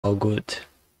All good.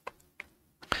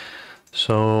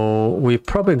 So we're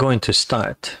probably going to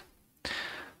start.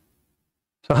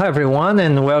 So hi everyone,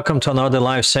 and welcome to another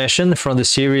live session from the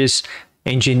series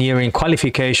Engineering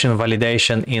Qualification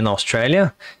Validation in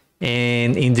Australia.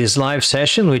 And in this live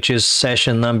session, which is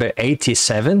session number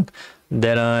 87,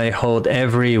 that I hold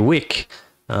every week,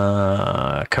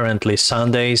 currently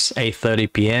Sundays,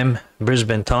 8:30 p.m.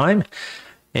 Brisbane time.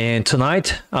 And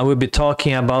tonight I will be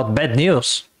talking about bad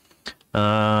news.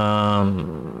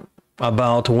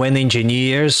 About when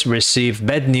engineers receive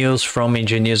bad news from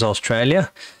Engineers Australia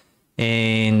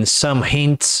and some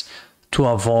hints to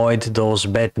avoid those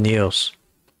bad news.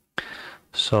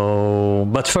 So,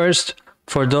 but first,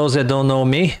 for those that don't know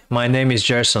me, my name is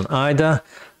Gerson. I'm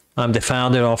the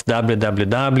founder of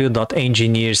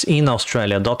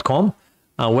www.engineersinaustralia.com,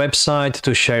 a website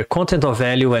to share content of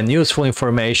value and useful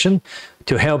information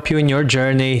to help you in your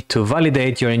journey to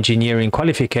validate your engineering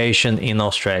qualification in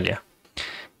Australia.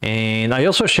 And I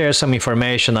also share some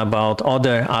information about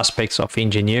other aspects of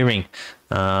engineering,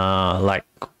 like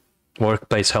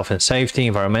workplace health and safety,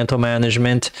 environmental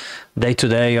management,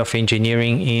 day-to-day of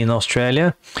engineering in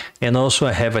Australia. And also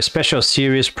I have a special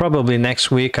series, probably next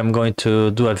week I'm going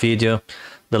to do a video.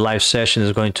 The live session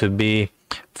is going to be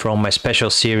from my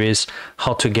special series,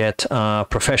 how to get a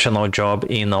professional job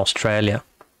in Australia.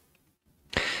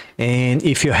 And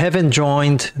if you haven't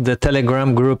joined the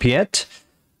Telegram group yet,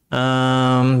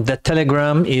 the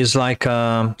Telegram is like,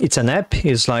 it's an app,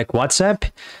 it's like WhatsApp.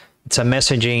 It's a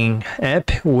messaging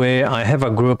app where I have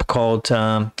a group called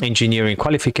Engineering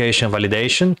Qualification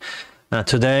Validation.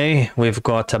 Today, we've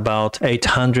got about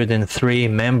 803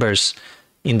 members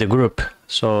in the group.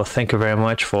 So thank you very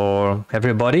much for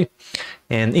everybody.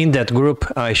 And in that group,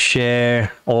 I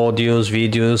share audios,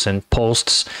 videos, and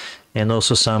posts, and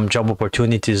also some job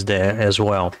opportunities there as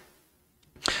well.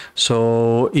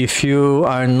 So if you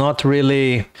are not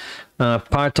really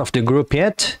part of the group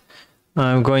yet,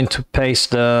 I'm going to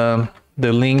paste the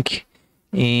link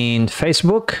in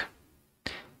Facebook,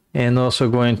 and also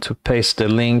going to paste the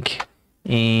link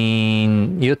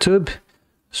in YouTube,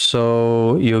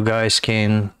 so you guys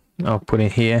can, I'll put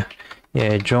it here,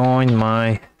 yeah, join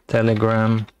my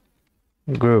Telegram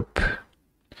group,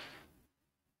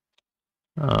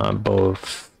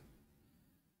 both.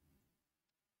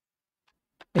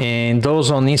 And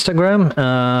those on Instagram,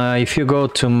 if you go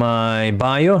to my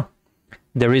bio,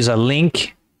 there is a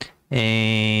link,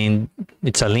 and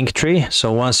it's a link tree.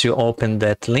 So once you open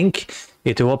that link,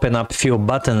 it will open up a few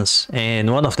buttons,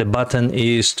 and one of the buttons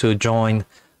is to join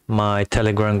my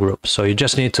Telegram group. So you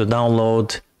just need to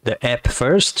download the app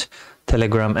first,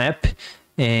 Telegram app,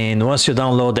 and once you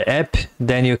download the app,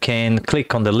 then you can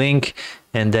click on the link,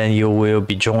 and then you will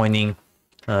be joining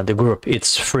the group.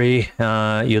 It's free.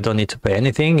 You don't need to pay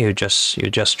anything. You just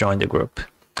join the group.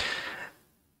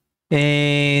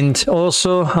 And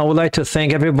also, I would like to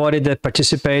thank everybody that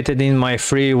participated in my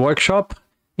free workshop,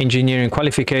 Engineering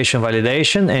Qualification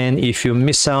Validation. And if you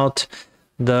miss out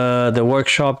the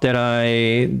workshop that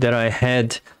I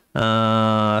had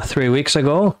 3 weeks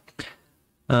ago,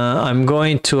 I'm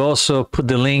going to also put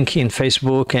the link in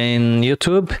Facebook and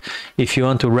YouTube if you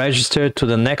want to register to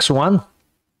the next one,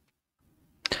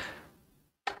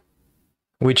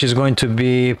 which is going to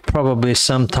be probably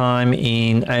sometime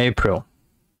in April.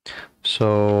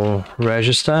 So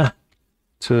register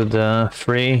to the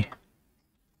free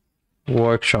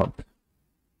workshop.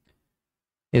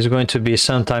 It's going to be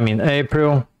sometime in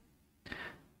April.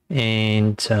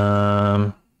 And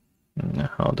how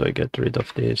do I get rid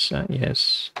of this?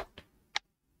 Yes.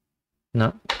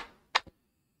 No.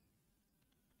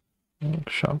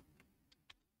 Workshop.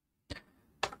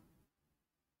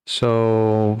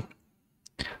 So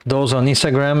those on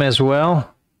Instagram as well,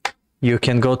 you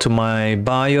can go to my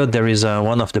bio. There is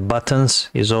one of the buttons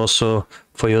is also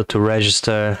for you to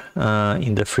register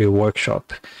in the free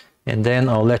workshop, and then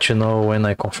I'll let you know when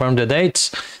I confirm the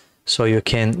dates, so you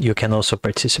can also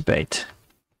participate.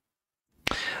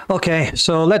 Okay,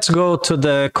 so let's go to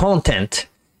the content.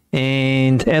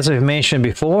 And as I've mentioned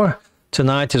before,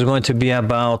 tonight is going to be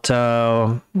about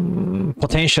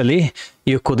potentially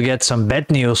you could get some bad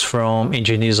news from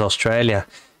Engineers Australia.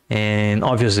 And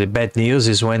obviously bad news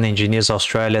is when Engineers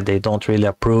Australia, they don't really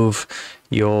approve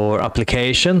your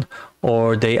application,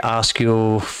 or they ask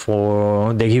you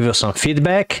for, they give you some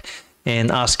feedback and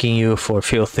asking you for a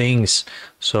few things.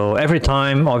 So every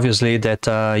time, obviously, that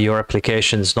your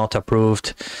application is not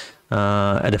approved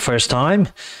at the first time,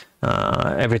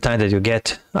 every time that you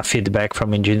get a feedback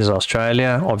from Engineers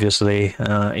Australia, obviously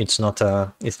it's not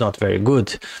very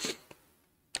good.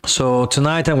 So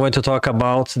tonight I'm going to talk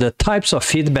about the types of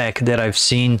feedback that I've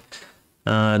seen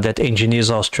that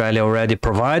Engineers Australia already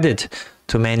provided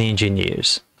to many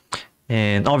engineers.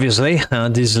 And obviously,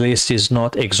 this list is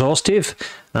not exhaustive.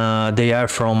 They are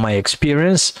from my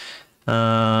experience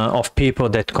of people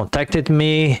that contacted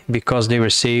me because they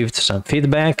received some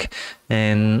feedback,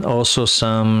 and also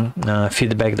some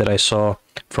feedback that I saw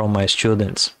from my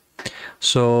students.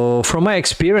 So from my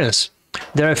experience,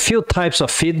 there are a few types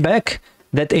of feedback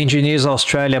that Engineers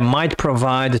Australia might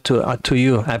provide to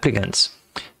you applicants.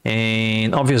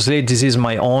 And obviously this is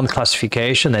my own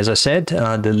classification. As I said,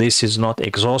 the list is not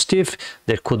exhaustive.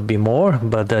 There could be more,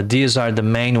 but these are the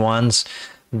main ones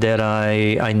that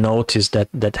I noticed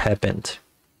that happened.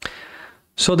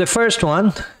 So the first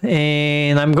one,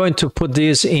 and I'm going to put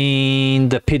this in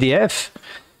the PDF.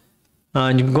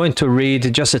 I'm going to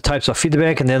read just the types of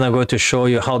feedback, and then I'm going to show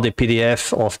you how the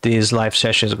PDF of this live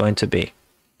session is going to be.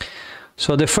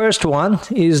 So the first one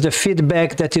is the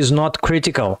feedback that is not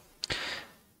critical.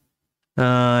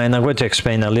 And I'm going to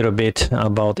explain a little bit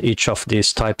about each of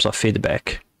these types of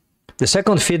feedback. The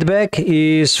second feedback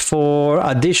is for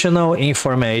additional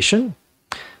information.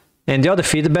 And the other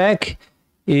feedback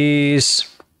is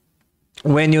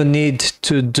when you need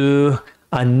to do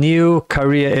a new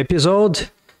career episode,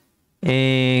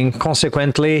 and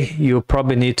consequently, you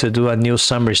probably need to do a new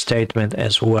summary statement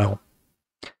as well.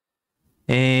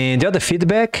 And the other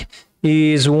feedback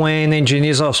is when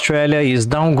Engineers Australia is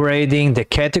downgrading the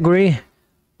category,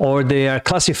 or they are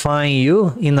classifying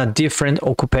you in a different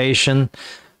occupation,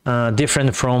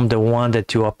 different from the one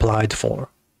that you applied for.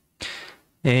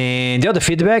 And the other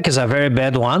feedback is a very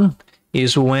bad one,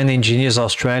 is when Engineers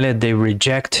Australia, they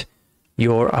reject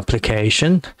your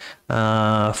application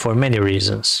for many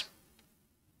reasons.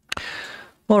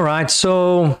 All right,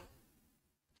 so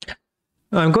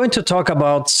I'm going to talk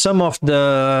about some of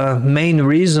the main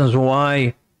reasons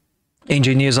why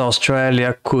Engineers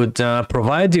Australia could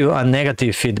provide you a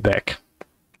negative feedback,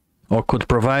 or could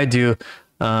provide you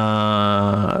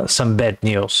some bad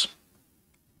news.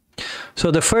 So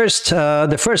the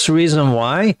first reason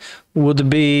why would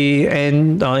be,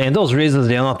 and those reasons,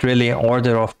 they are not really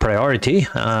order of priority.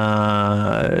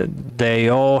 They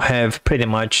all have pretty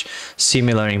much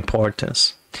similar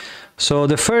importance. So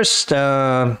the first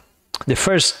kind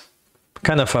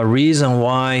of a reason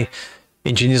why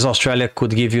Engineers Australia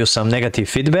could give you some negative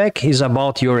feedback is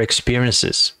about your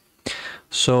experiences.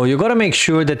 So you got to make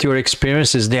sure that your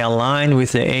experiences, they align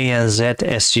with the ANZ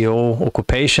SEO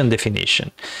occupation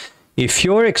definition. If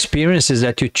your experiences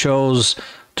that you chose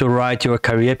to write your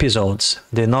career episodes,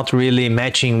 they're not really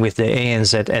matching with the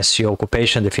ANZ SEO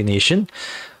occupation definition,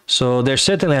 so there's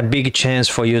certainly a big chance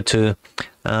for you to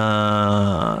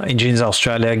Engineers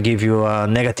Australia give you a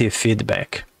negative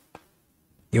feedback.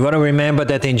 You got to remember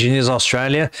that Engineers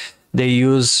Australia, they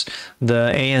use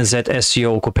the ANZ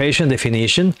SEO occupation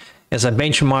definition as a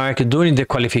benchmark during the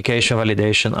qualification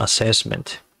validation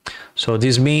assessment. So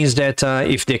this means that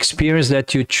if the experience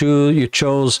that you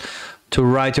chose to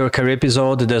write your career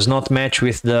episode does not match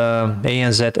with the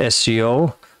ANZ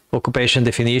SEO occupation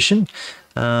definition,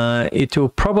 it will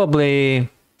probably,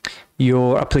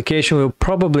 your application will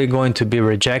probably going to be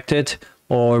rejected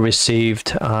or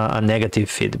received a negative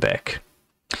feedback.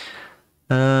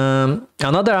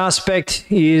 Another aspect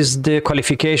is the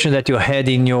qualification that you had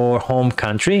in your home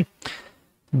country.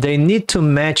 They need to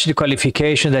match the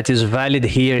qualification that is valid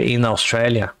here in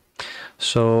Australia.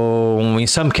 So in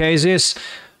some cases,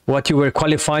 what you were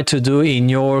qualified to do in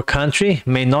your country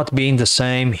may not be the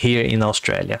same here in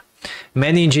Australia.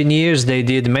 Many engineers, they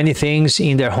did many things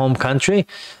in their home country,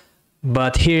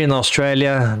 but here in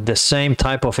Australia, the same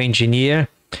type of engineer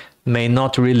may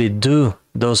not really do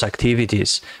those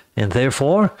activities, and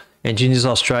therefore Engineers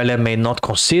Australia may not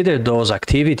consider those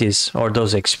activities or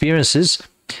those experiences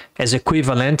as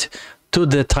equivalent to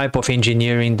the type of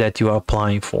engineering that you are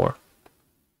applying for.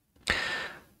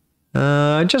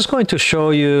 I'm just going to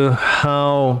show you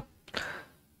how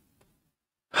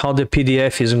the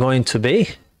PDF is going to be.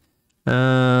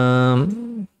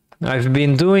 I've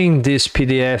been doing this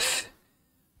PDF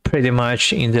pretty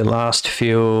much in the last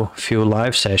few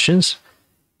live sessions,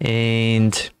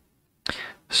 and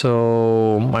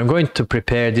so I'm going to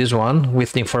prepare this one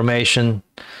with the information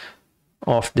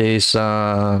of this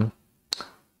live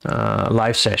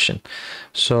session.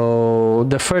 So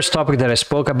the first topic that I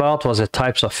spoke about was the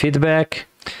types of feedback,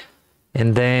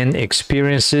 and then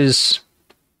experiences.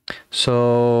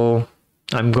 So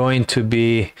I'm going to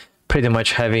be pretty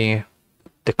much having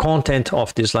the content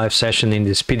of this live session in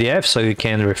this PDF, so you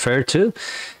can refer to.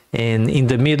 And in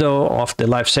the middle of the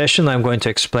live session, I'm going to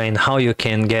explain how you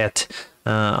can get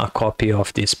a copy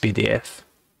of this PDF.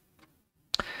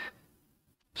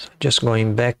 So just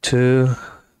going back to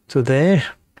to there.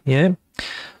 Yeah.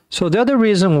 So the other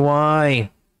reason why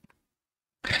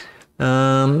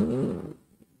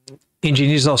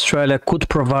Engineers Australia could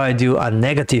provide you a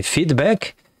negative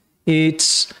feedback,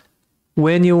 it's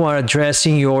when you are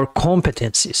addressing your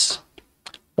competencies,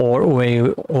 or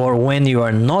when you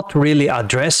are not really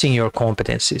addressing your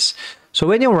competencies. So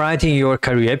when you're writing your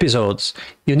career episodes,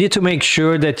 you need to make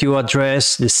sure that you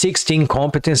address the 16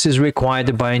 competencies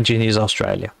required by Engineers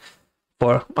Australia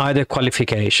for either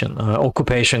qualification,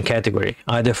 occupation category,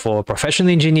 either for professional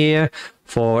engineer,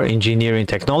 for engineering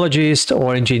technologist,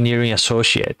 or engineering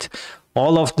associate.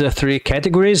 All of the three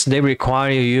categories, they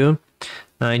require you,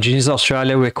 Engineers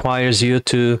Australia requires you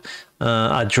to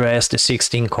address the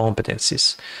 16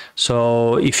 competencies.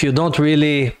 So if you don't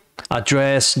really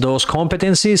address those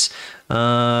competencies,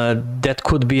 that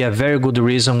could be a very good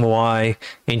reason why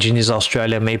Engineers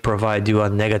Australia may provide you a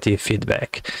negative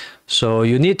feedback. So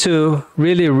you need to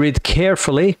really read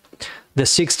carefully the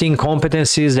 16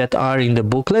 competencies that are in the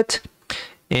booklet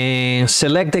and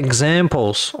select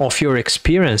examples of your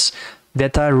experience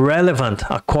that are relevant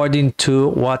according to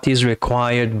what is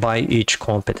required by each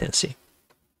competency.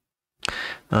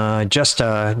 Just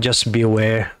be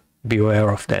aware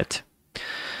of that.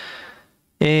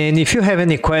 And if you have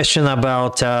any question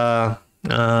about the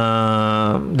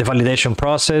validation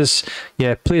process,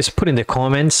 yeah, please put in the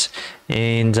comments,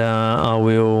 and I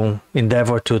will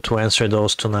endeavor to answer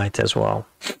those tonight as well.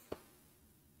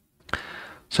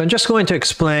 So I'm just going to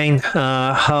explain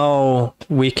how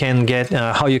you can get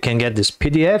this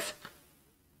PDF.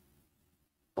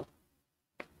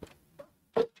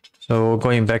 So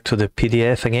going back to the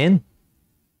PDF again.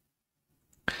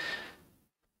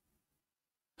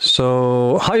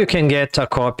 So how you can get a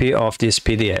copy of this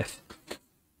PDF.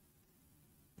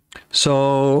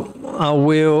 So I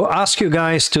will ask you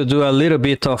guys to do a little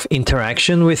bit of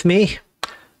interaction with me.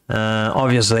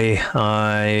 Obviously,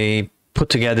 I put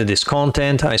together this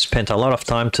content. I spent a lot of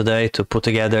time today to put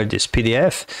together this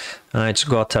PDF. It's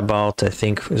got about, I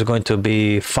think it's going to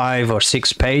be 5 or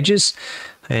 6 pages,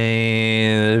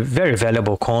 and very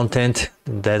valuable content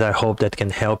that I hope that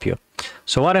can help you.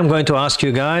 So what I'm going to ask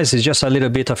you guys is just a little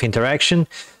bit of interaction.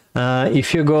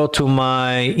 If you go to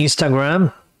my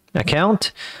Instagram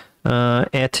account,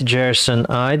 at Gerson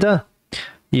Ida,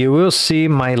 you will see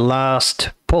my last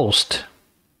post.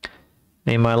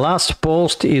 And my last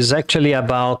post is actually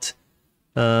about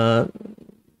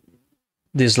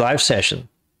this live session.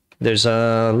 There's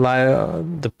a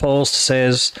live, the post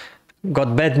says,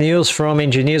 got bad news from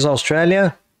Engineers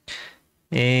Australia.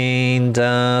 And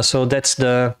so that's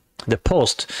the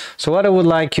post. So what I would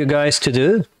like you guys to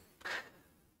do,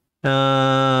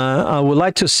 I would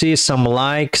like to see some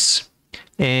likes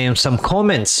and some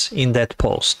comments in that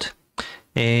post.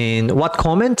 And what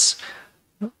comments?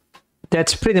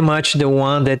 That's pretty much the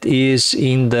one that is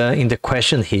in the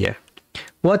question here.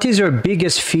 What is your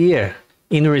biggest fear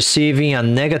in receiving a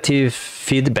negative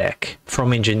feedback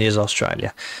from Engineers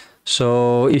Australia?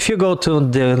 So if you go to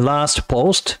the last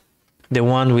post, the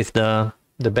one with the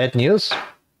bad news,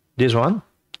 this one,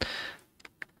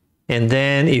 and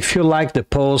then if you like the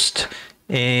post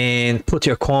and put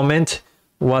your comment,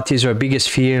 what is your biggest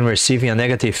fear in receiving a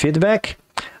negative feedback?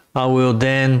 I will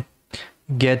then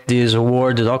get this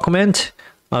Word document.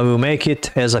 I will make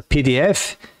it as a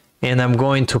PDF, and I'm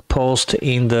going to post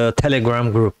in the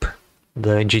Telegram group,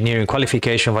 the Engineering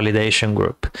Qualification Validation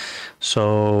group.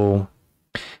 So,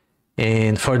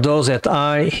 and for those that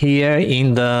are here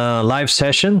in the live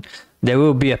session, there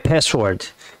will be a password,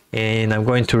 and I'm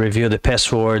going to review the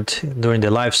password during the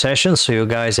live session. So you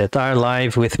guys that are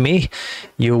live with me,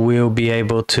 you will be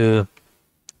able to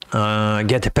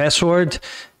get the password,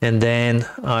 and then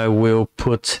I will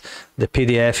put the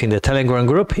PDF in the Telegram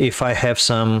group if I have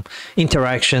some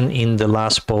interaction in the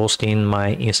last post in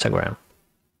my Instagram.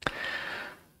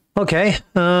 Okay,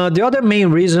 the other main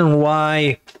reason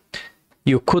why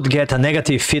you could get a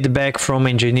negative feedback from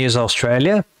Engineers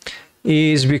Australia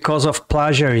is because of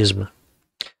plagiarism.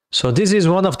 So this is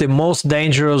one of the most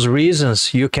dangerous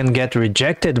reasons you can get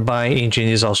rejected by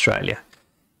Engineers Australia,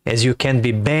 as you can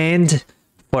be banned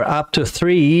for up to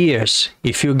 3 years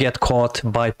if you get caught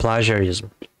by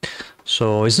plagiarism.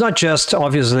 So it's not just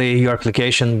obviously your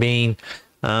application being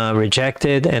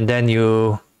rejected and then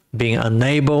you being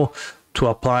unable to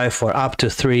apply for up to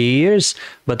 3 years,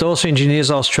 but also Engineers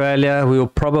Australia will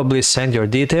probably send your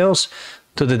details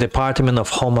to the Department of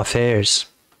Home Affairs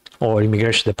or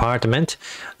Immigration Department.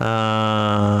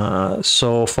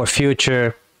 So for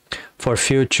future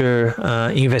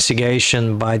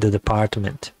investigation by the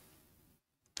department.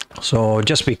 So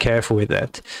just be careful with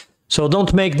that. So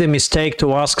don't make the mistake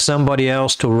to ask somebody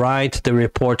else to write the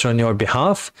report on your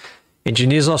behalf.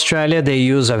 Engineers Australia, they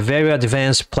use a very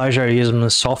advanced plagiarism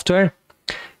software,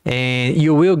 and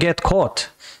you will get caught.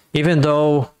 Even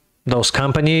though those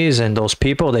companies and those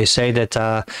people, they say that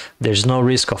there's no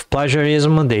risk of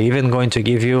plagiarism, they're even going to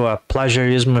give you a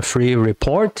plagiarism-free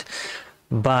report.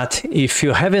 But if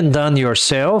you haven't done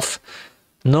yourself,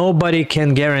 nobody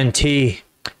can guarantee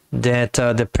that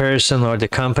the person or the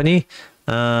company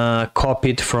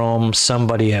copied from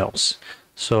somebody else.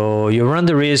 So you run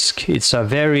the risk. It's a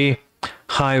very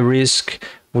high risk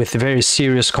with very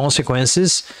serious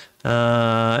consequences,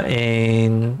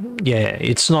 and yeah,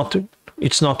 it's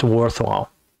not worthwhile.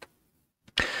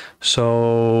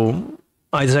 So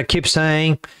as I keep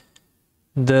saying,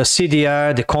 the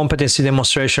CDR, the Competency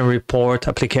Demonstration Report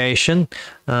application,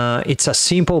 it's a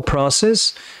simple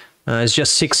process. It's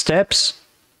just 6 steps.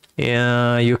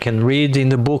 You can read in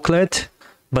the booklet,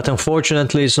 but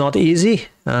unfortunately it's not easy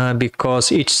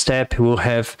because each step will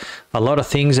have a lot of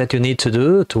things that you need to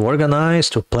do, to organize,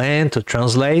 to plan, to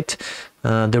translate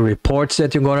the reports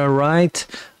that you're gonna write,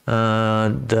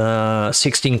 the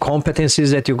 16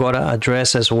 competencies that you gotta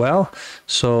address as well.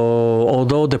 So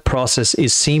although the process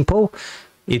is simple,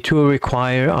 it will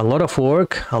require a lot of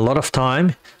work, a lot of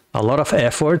time, a lot of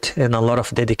effort, and a lot of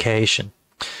dedication.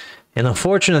 And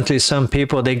unfortunately, some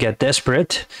people, they get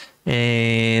desperate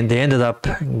and they ended up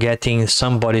getting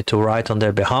somebody to write on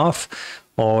their behalf,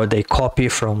 or they copy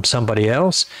from somebody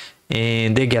else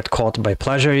and they get caught by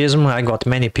plagiarism. I got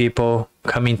many people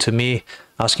coming to me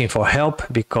asking for help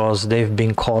because they've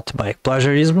been caught by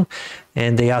plagiarism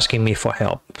and they asking me for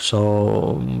help.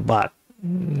 So, but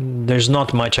there's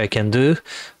not much I can do.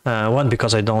 One,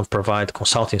 because I don't provide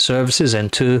consulting services,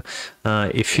 and two,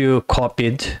 if you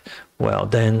copied, well,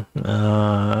 then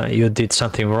you did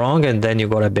something wrong, and then you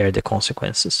gotta bear the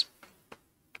consequences.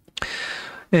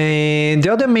 And the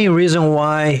other main reason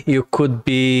why you could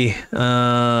be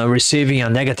receiving a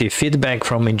negative feedback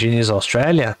from Engineers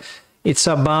Australia, it's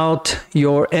about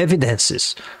your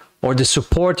evidences or the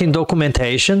supporting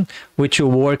documentation which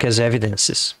will work as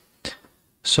evidences.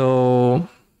 So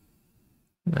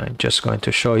I'm just going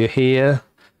to show you here,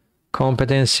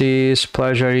 competencies,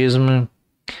 plagiarism,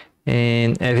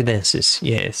 and evidences.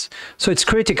 Yes, so it's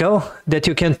critical that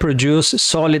you can produce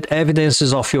solid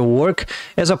evidences of your work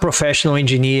as a professional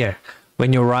engineer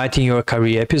when you're writing your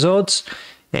career episodes.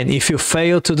 And if you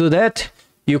fail to do that,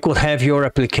 you could have your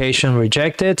application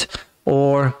rejected,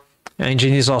 or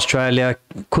Engineers Australia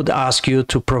could ask you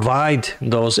to provide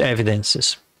those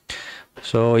evidences.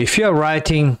 So if you are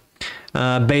writing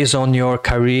based on your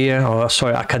career, or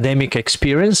sorry, academic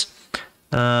experience,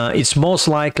 it's most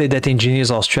likely that Engineers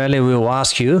Australia will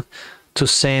ask you to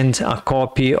send a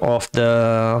copy of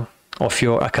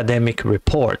your academic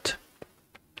report.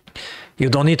 You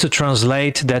don't need to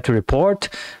translate that report.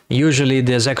 Usually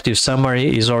the executive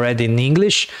summary is already in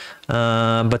English,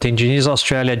 but Engineers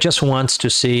Australia just wants to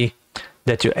see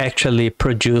that you actually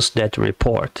produce that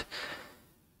report.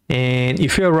 And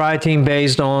if you're writing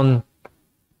based on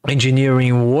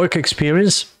engineering work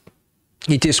experience,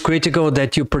 it is critical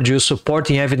that you produce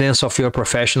supporting evidence of your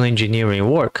professional engineering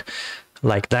work,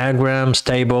 like diagrams,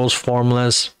 tables,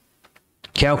 formulas,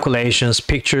 calculations,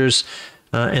 pictures,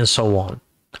 and so on.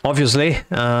 Obviously,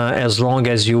 as long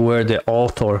as you were the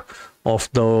author of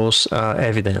those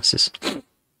evidences.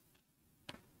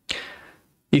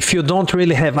 If you don't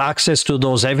really have access to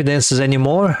those evidences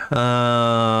anymore,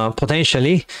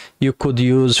 potentially you could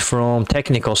use from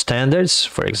technical standards,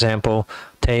 for example,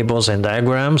 tables and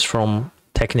diagrams from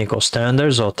technical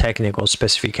standards or technical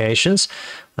specifications.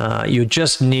 You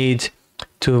just need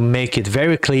to make it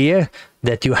very clear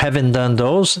that you haven't done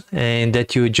those and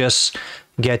that you're just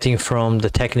getting from the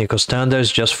technical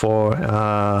standards just for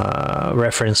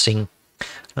referencing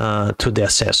to the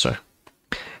assessor.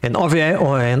 And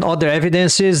other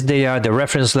evidences, they are the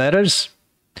reference letters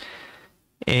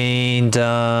and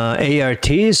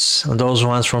ARTs. Those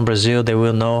ones from Brazil, they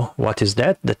will know what is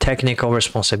that, the technical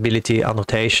responsibility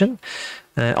annotation.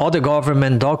 Other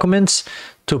government documents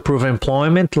to prove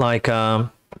employment, like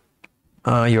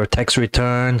your tax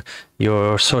return,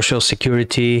 your social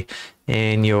security,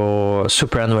 and your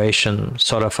superannuation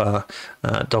sort of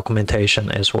documentation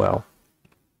as well.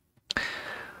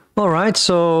 All right,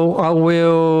 so I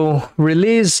will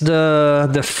release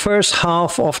the first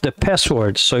half of the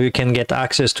password so you can get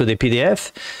access to the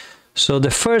PDF. So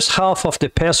the first half of the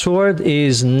password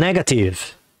is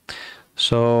negative.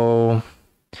 So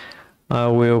I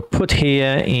will put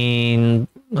here in,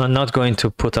 I'm not going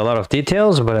to put a lot of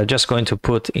details, but I'm just going to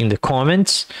put in the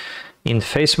comments in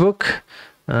Facebook,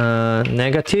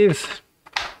 negative.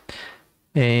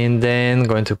 and then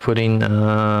going to put in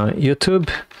YouTube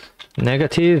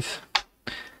negative.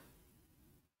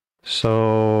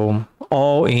 So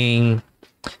all in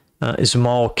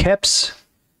small caps,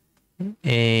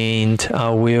 and I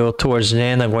will towards the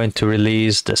end I'm going to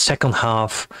release the second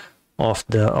half of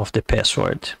the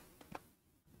password.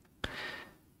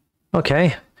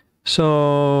 Okay,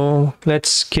 so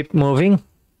let's keep moving.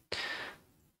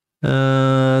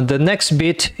 The next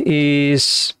bit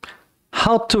is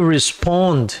how to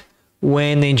respond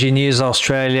when Engineers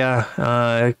Australia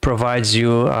provides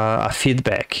you a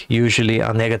feedback, usually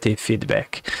a negative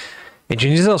feedback.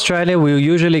 Engineers Australia will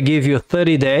usually give you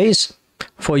 30 days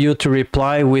for you to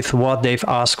reply with what they've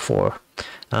asked for.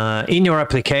 In your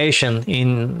application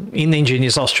in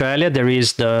Engineers Australia, there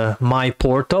is the My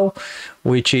Portal,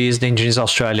 which is the Engineers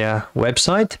Australia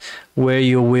website, where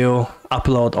you will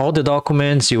upload all the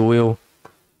documents, you will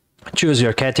choose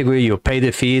your category, you pay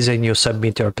the fees, and you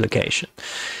submit your application.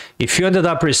 If you ended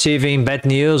up receiving bad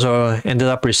news or ended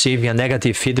up receiving a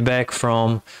negative feedback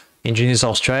from Engineers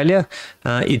Australia,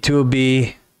 it will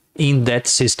be in that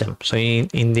system, so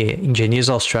in the Engineers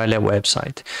Australia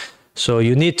website. So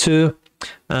you need to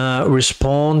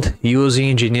respond using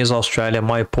Engineers Australia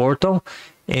My Portal,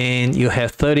 and you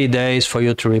have 30 days for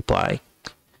you to reply.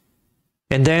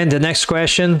 And then the next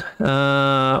question,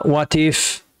 what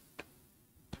if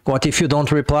you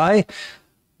don't reply?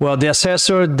 Well, the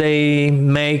assessor, they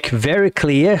make very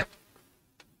clear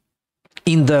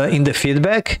in the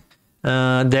feedback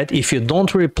that if you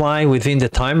don't reply within the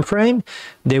time frame,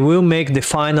 they will make the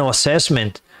final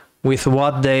assessment with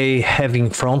what they have in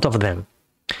front of them.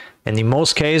 And in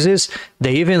most cases,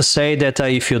 they even say that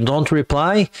if you don't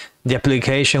reply, the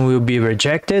application will be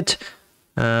rejected,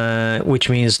 which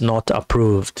means not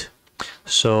approved.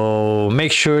 So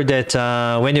make sure that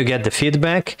when you get the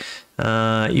feedback,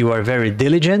 you are very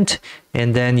diligent,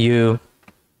 and then you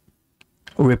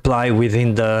reply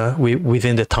within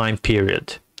the time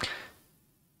period.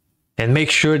 And make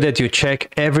sure that you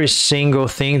check every single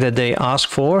thing that they ask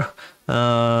for,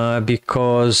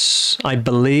 because I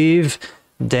believe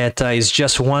that is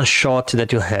just one shot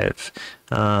that you have.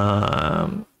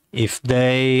 If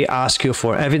they ask you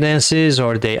for evidences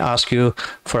or they ask you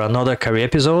for another career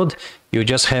episode, you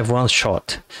just have one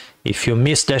shot. If you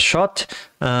miss that shot,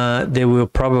 they will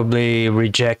probably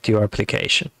reject your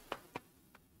application.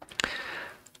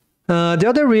 The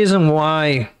other reason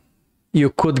why you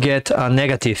could get a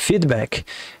negative feedback,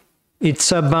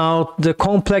 it's about the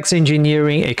complex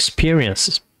engineering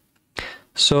experiences.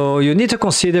 So you need to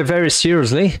consider very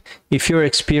seriously if your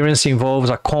experience involves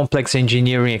a complex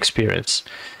engineering experience.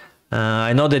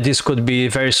 I know that this could be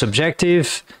very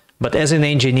subjective, but as an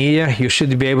engineer, you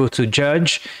should be able to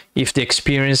judge if the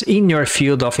experience in your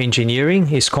field of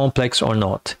engineering is complex or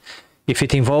not. If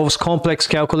it involves complex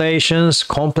calculations,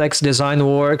 complex design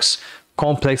works,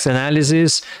 complex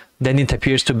analysis, then it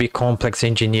appears to be complex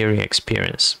engineering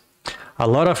experience. A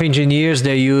lot of engineers,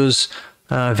 they use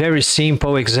very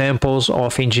simple examples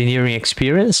of engineering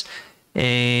experience,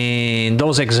 and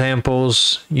those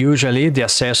examples, usually the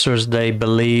assessors, they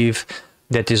believe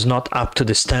that is not up to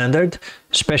the standard,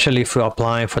 especially if you're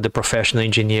applying for the professional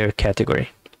engineer category.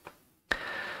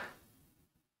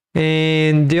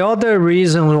 And the other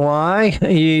reason why,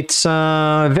 it's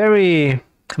very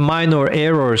minor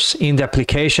errors in the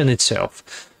application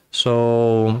itself.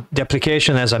 So the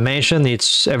application, as I mentioned,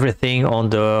 it's everything on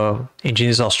the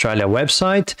Engineers Australia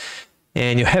website,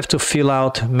 and you have to fill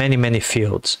out many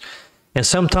fields. And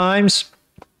sometimes,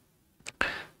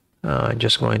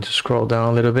 just going to scroll down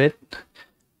a little bit,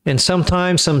 and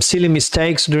sometimes some silly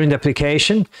mistakes during the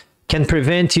application can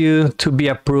prevent you to be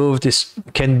approved,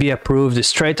 can be approved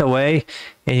straight away,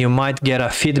 and you might get a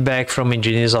feedback from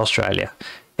Engineers Australia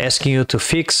asking you to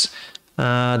fix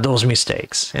those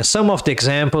mistakes. And some of the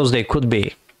examples, they could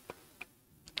be,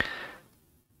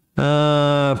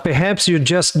 perhaps you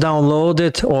just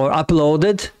downloaded or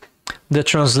uploaded the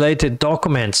translated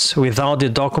documents without the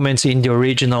documents in the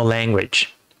original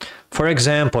language. For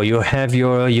example, you have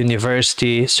your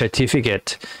university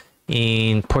certificate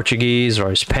in Portuguese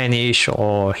or Spanish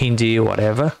or Hindi,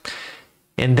 whatever,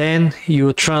 and then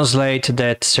you translate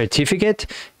that certificate,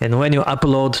 and when you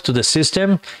upload to the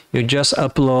system, you just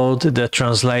upload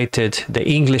the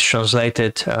English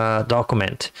translated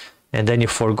document, and then you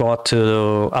forgot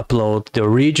to upload the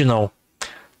original,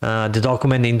 the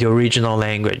document in the original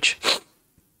language.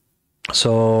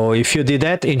 So if you did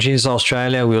that, Engineers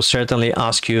Australia will certainly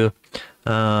ask you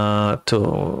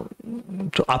to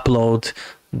upload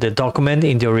the document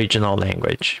in the original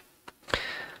language.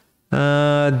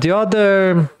 The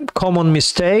other common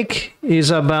mistake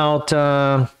is about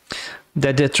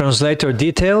that the translator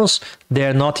details,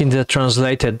 they're not in the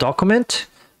translated document.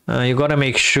 You got to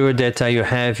make sure that you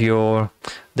have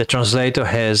the translator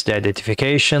has the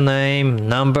identification name,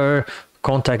 number,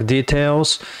 contact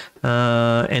details,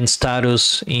 and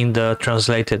status in the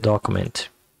translated document.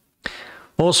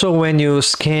 Also, when you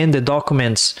scan the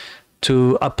documents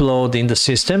to upload in the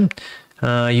system,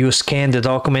 you scan the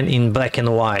document in black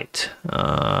and white.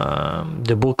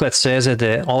 The booklet says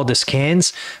that all the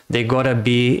scans, they gotta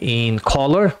be in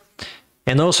color.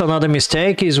 And also another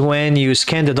mistake is when you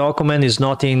scan the document is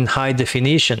not in high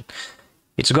definition.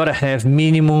 It's gotta have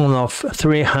minimum of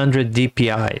 300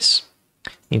 dpi's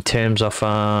in terms of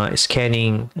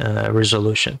scanning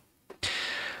resolution.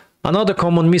 Another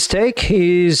common mistake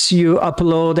is you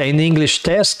upload an English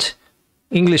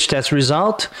test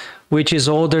result, which is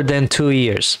older than 2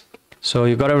 years. So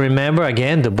you got to remember,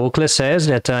 again, the booklet says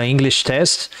that English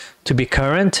tests, to be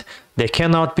current, they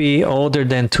cannot be older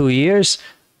than 2 years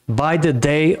by the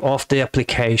day of the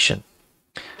application.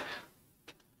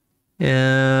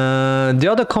 The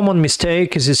other common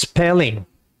mistake is spelling.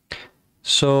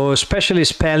 So especially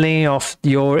spelling of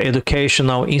your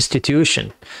educational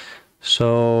institution.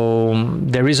 So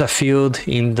there is a field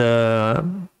in the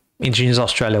Engineers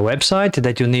Australia website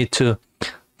that you need to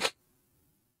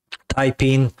type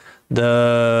in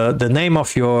the name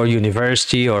of your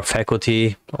university or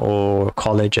faculty or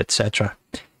college, etc.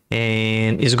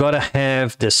 And it's got to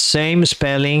have the same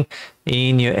spelling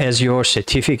as your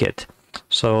certificate.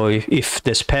 So if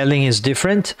the spelling is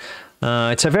different,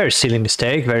 it's a very silly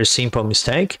mistake, very simple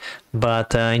mistake,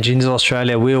 but Engineers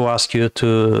Australia will ask you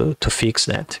to fix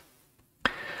that.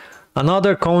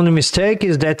 Another common mistake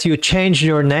is that you changed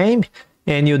your name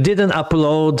and you didn't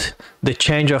upload the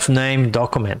change of name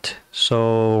document.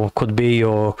 So could be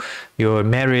your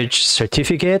marriage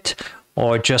certificate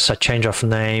or just a change of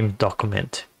name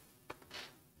document.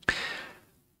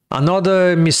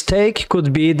 Another mistake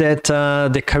could be that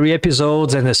the career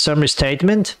episodes and the summary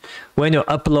statement, when you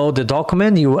upload the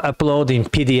document, you upload in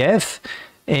PDF,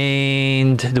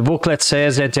 and the booklet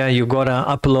says that you gotta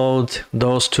upload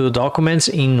those two documents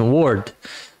in Word.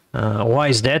 Why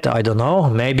is that? I don't know.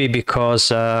 Maybe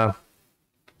because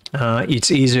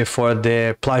it's easier for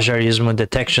the plagiarism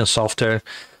detection software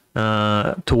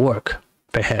to work,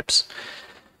 perhaps.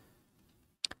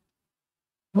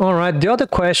 All right, the other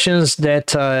questions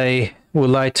that I would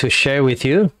like to share with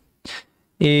you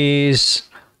is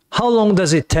how long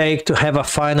does it take to have a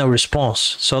final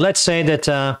response? So let's say that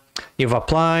you've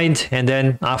applied and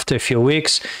then after a few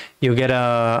weeks you get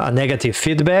a negative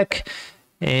feedback,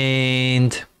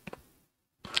 and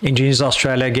Engineers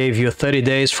Australia gave you 30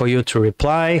 days for you to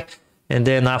reply, and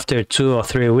then after 2 or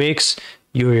 3 weeks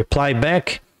you reply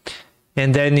back,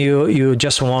 and then you're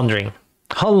just wondering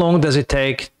how long does it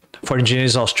take for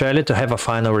Engineers Australia to have a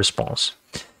final response.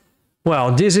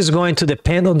 Well, this is going to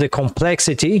depend on the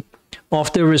complexity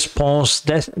of the response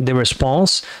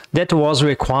that was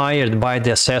required by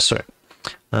the assessor.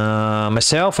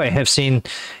 Myself, I have seen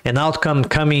an outcome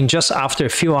coming just after a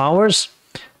few hours.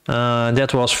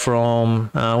 That was from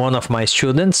one of my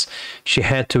students. She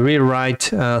had to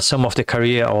rewrite some of the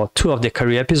career, or 2 of the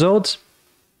career episodes,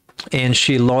 and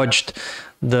she lodged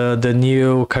the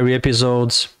new career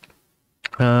episodes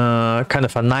kind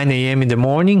of at 9 a.m. in the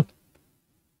morning,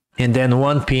 and then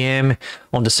 1 p.m.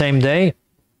 on the same day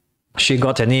she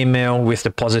got an email with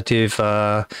the positive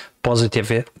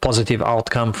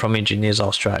outcome from Engineers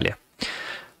Australia.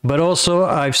 But also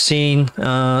I've seen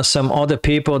some other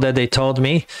people that they told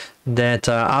me that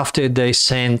after they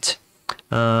sent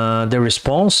the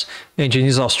response,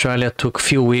 Engineers Australia took a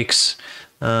few weeks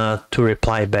to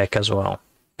reply back as well.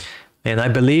 And I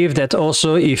believe that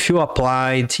also if you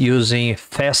applied using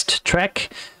Fast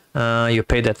Track, you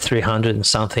pay that $300 and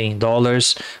something,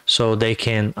 so they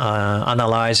can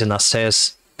analyze and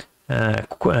assess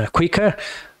quicker.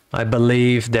 I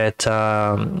believe that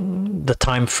the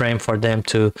time frame for them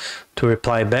to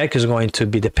reply back is going to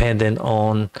be dependent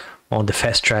on the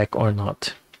Fast Track or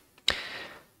not.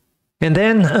 And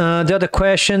then the other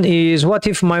question is, what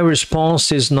if my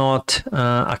response is not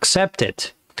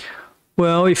accepted?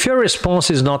 Well, if your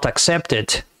response is not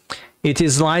accepted, it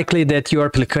is likely that your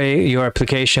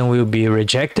application will be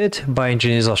rejected by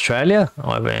Engineers Australia,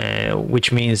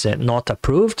 which means that not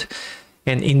approved.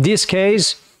 And in this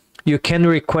case, you can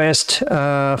request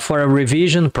for a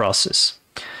revision process.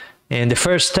 And the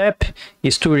first step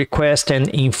is to request an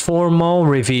informal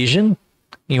revision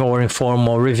or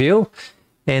informal review.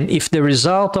 And if the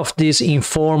result of this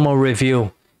informal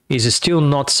review is still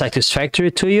not satisfactory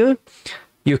to you,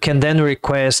 you can then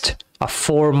request a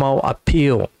formal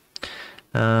appeal.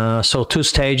 So 2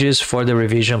 stages for the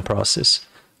revision process.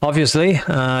 Obviously,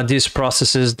 these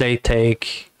processes, they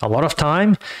take a lot of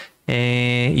time,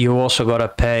 and you also got to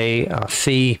pay a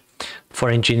fee for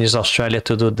Engineers Australia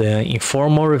to do the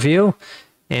informal review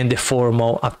and the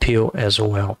formal appeal as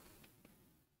well.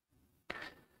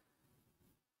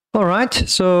 All right,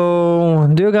 so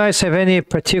do you guys have any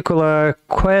particular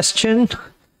question?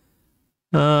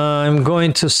 I'm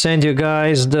going to send you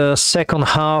guys the second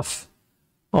half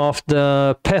of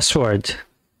the password.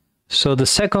 So the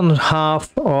second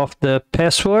half of the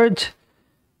password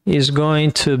is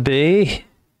going to be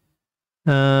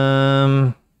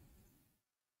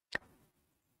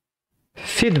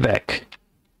feedback.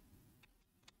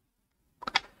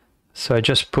 So I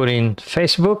just put in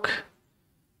Facebook,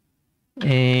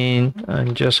 and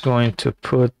I'm just going to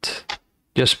put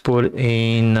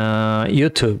in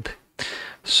YouTube.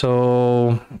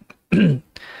 So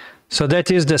so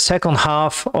that is the second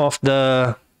half of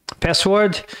the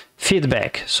password,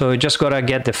 feedback. So you just gotta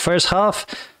get the first half,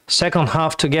 second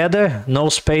half together, no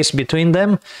space between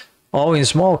them, all in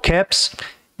small caps,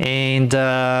 and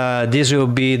this will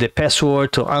be the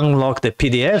password to unlock the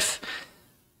PDF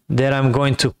that I'm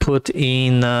going to put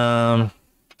in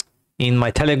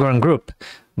my Telegram group.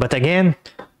 But again,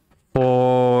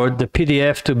 for the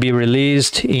PDF to be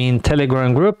released in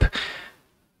Telegram group,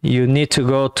 you need to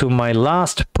go to my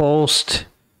last post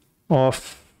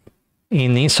in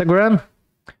Instagram,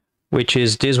 which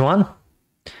is this one,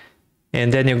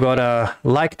 and then you gotta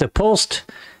like the post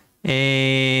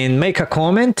and make a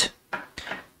comment,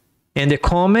 and the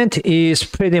comment is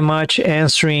pretty much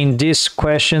answering this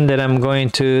question that I'm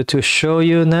going to show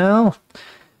you now,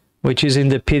 which is in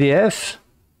the PDF.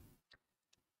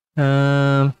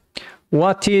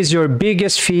 What is your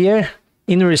biggest fear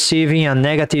in receiving a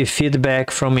negative feedback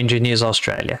from Engineers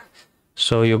Australia?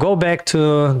 So you go back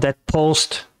to that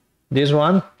post, this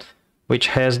one, which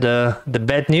has the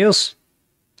bad news,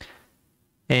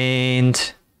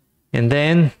 and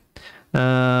then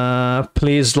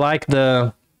please like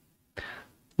the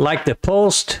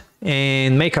post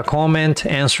and make a comment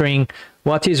answering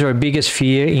what is your biggest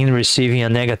fear in receiving a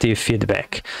negative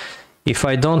feedback. If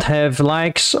I don't have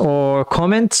likes or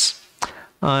comments,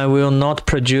 I will not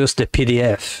produce the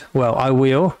PDF. Well, I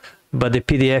will, but the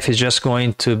PDF is just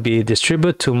going to be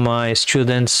distributed to my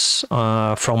students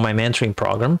from my mentoring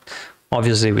program,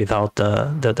 obviously without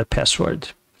the password.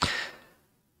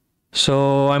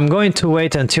 So I'm going to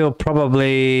wait until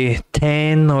probably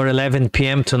 10 or 11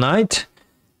 p.m. tonight,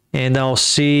 and I'll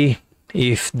see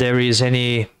if there is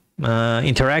any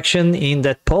interaction in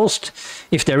that post.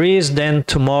 If there is, then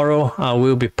tomorrow I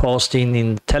will be posting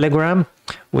in Telegram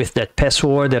with that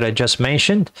password that I just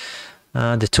mentioned,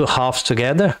 the two halves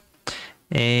together.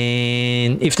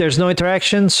 And if there's no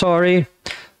interaction, sorry,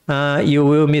 you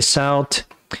will miss out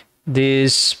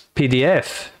this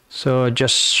PDF. So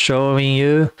just showing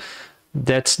you,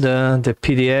 that's the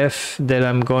PDF that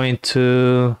I'm going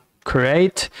to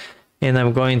create, and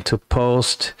I'm going to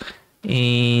post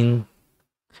in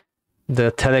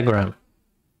the Telegram.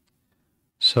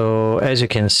 So as you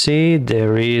can see,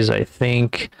 there is, I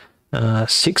think,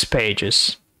 6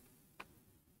 pages.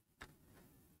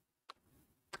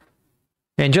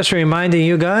 And just reminding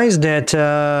you guys that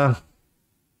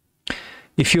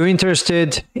if you're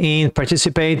interested in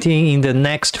participating in the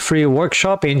next free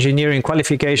workshop, Engineering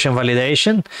Qualification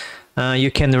Validation,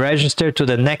 you can register to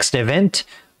the next event,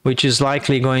 which is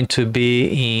likely going to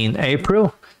be in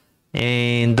April.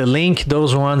 And the link,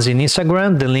 those ones in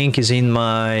Instagram, the link is in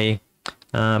my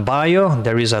bio.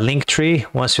 There is a link tree.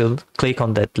 Once you click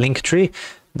on that link tree,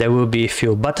 there will be a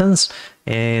few buttons,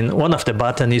 and one of the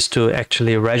buttons is to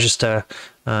actually register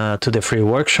to the free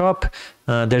workshop.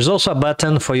 There's also a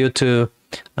button for you to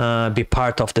be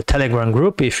part of the Telegram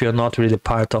group if you're not really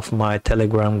part of my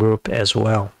Telegram group as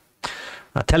well.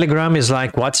 Telegram is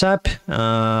like WhatsApp.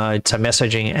 It's a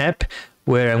messaging app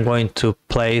where I'm going to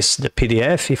place the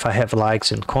PDF if I have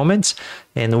likes and comments,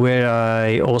 and where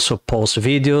I also post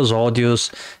videos,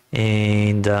 audios,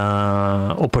 and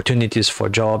opportunities for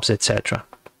jobs, etc.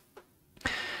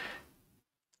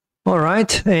 All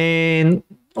right, and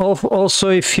also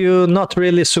if you're not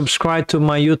really subscribed to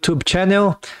my YouTube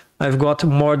channel, I've got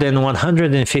more than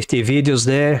 150 videos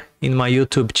there in my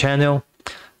YouTube channel,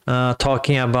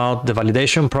 talking about the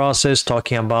validation process,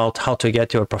 talking about how to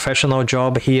get your professional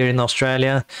job here in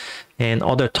Australia, and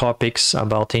other topics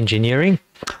about engineering.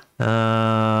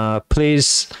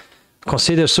 Please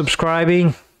consider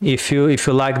subscribing if you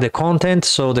like the content,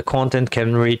 so the content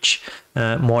can reach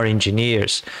more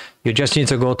engineers. You just need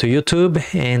to go to YouTube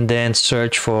and then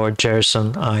search for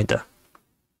Gerson Ida.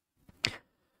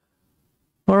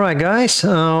 All right, guys,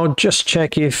 I'll just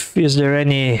check if is there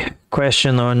any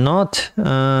question or not.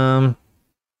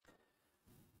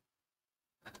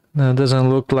 Doesn't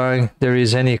look like there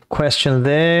is any question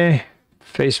there.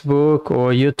 Facebook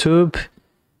or YouTube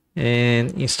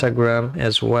and Instagram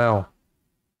as well.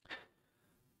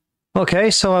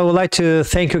 Okay, so I would like to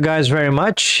thank you guys very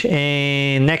much.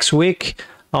 And next week,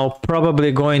 I'll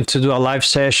probably going to do a live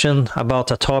session about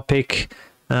a topic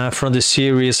from the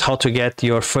series, how to get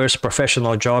your first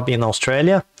professional job in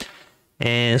Australia.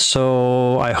 And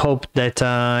so I hope that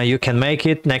you can make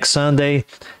it next Sunday,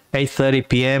 8:30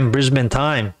 p.m. Brisbane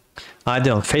time,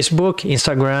 either on Facebook,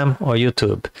 Instagram, or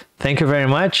YouTube. Thank you very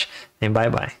much, and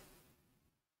bye-bye.